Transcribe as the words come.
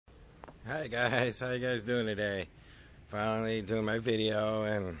Hi guys, how you guys doing today? Finally doing my video,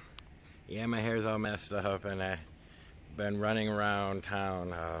 and yeah, my hair's all messed up and I've been running around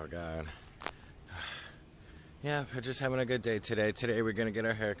town. Oh god. Yeah, we're just having a good day today. Today we're gonna get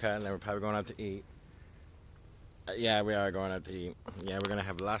our hair cut and then we're probably going out to eat. Yeah, we are going out to eat. Yeah, we're gonna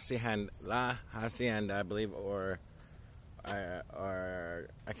have La Hacienda, I believe, or I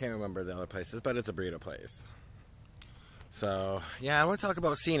can't remember the other places, but it's a burrito place. So, yeah, I want to talk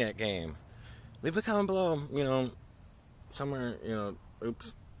about Sceneit Game. Leave a comment below, somewhere,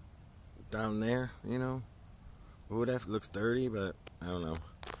 oops, down there, Ooh, that looks dirty, but I don't know.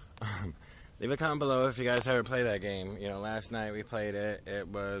 Leave a comment below if you guys ever played that game. Last night we played it. It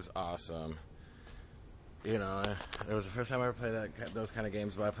was awesome. It was the first time I ever played those kind of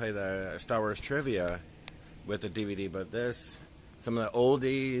games, but I played the Star Wars Trivia with the DVD, but some of the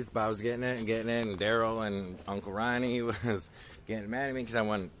oldies, but I was getting it, and Daryl and Uncle Ronnie was getting mad at me because I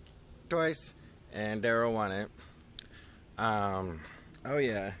won twice, and Daryl won it. Oh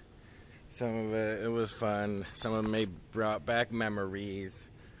yeah, some of it was fun. Some of them brought back memories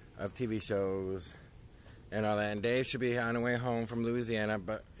of TV shows and all that. And Dave should be on the way home from Louisiana,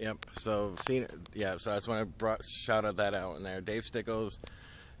 but yep. So so I just want to shout out that out in there. Dave Stickles,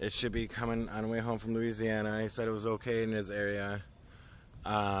 it should be coming on the way home from Louisiana. He said it was okay in his area.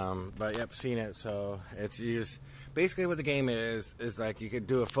 But yep, seen it. So it's just basically what the game is like you could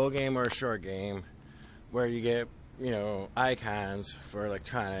do a full game or a short game where you get icons for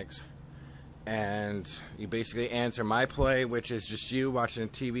electronics, and you basically answer my play, which is just you watching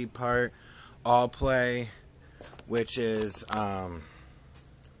the TV part, all play, which is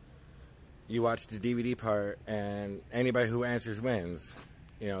you watch the DVD part, and anybody who answers wins,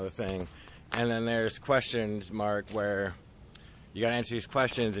 the thing. And then there's question mark, where you gotta answer these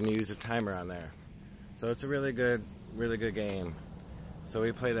questions and use a timer on there. So it's a really good game. So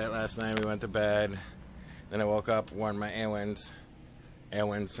we played that last night. We went to bed. Then I woke up, warmed my errands.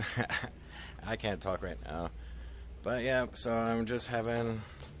 I can't talk right now. But yeah, so I'm just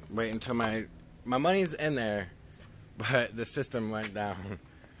waiting until my money's in there, but the system went down,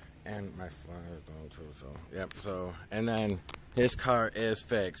 and my phone is going too. So yep. So and then his car is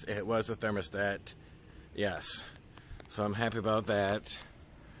fixed. It was a thermostat. Yes. So I'm happy about that.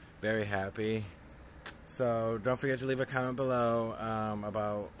 Very happy. So don't forget to leave a comment below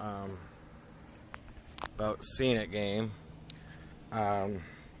about Sceneit Game.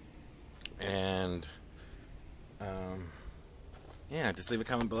 Yeah, just leave a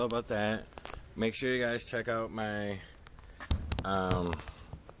comment below about that. Make sure you guys check out my me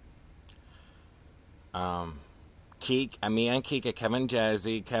on Keek at Kevin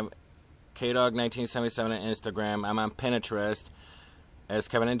Jazzy, KDog 1977 on Instagram. I'm on Pinterest as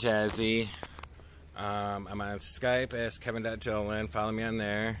Kevin and Jazzy. I'm on Skype as Kevin.Jolin. Follow me on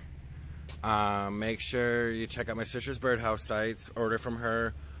there. Make sure you check out my sister's birdhouse sites. Order from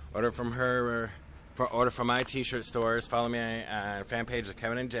my t-shirt stores. Follow me on fan page of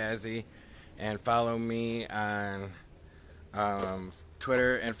Kevin and Jazzy, and follow me on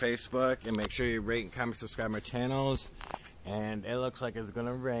Twitter and Facebook. And make sure you rate and comment, subscribe my channels. And it looks like it's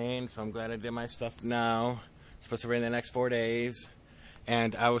gonna rain, so I'm glad I did my stuff now. It's supposed to rain the next 4 days.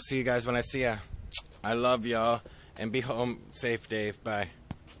 And I will see you guys when I see ya. I love y'all, and be home safe, Dave. Bye.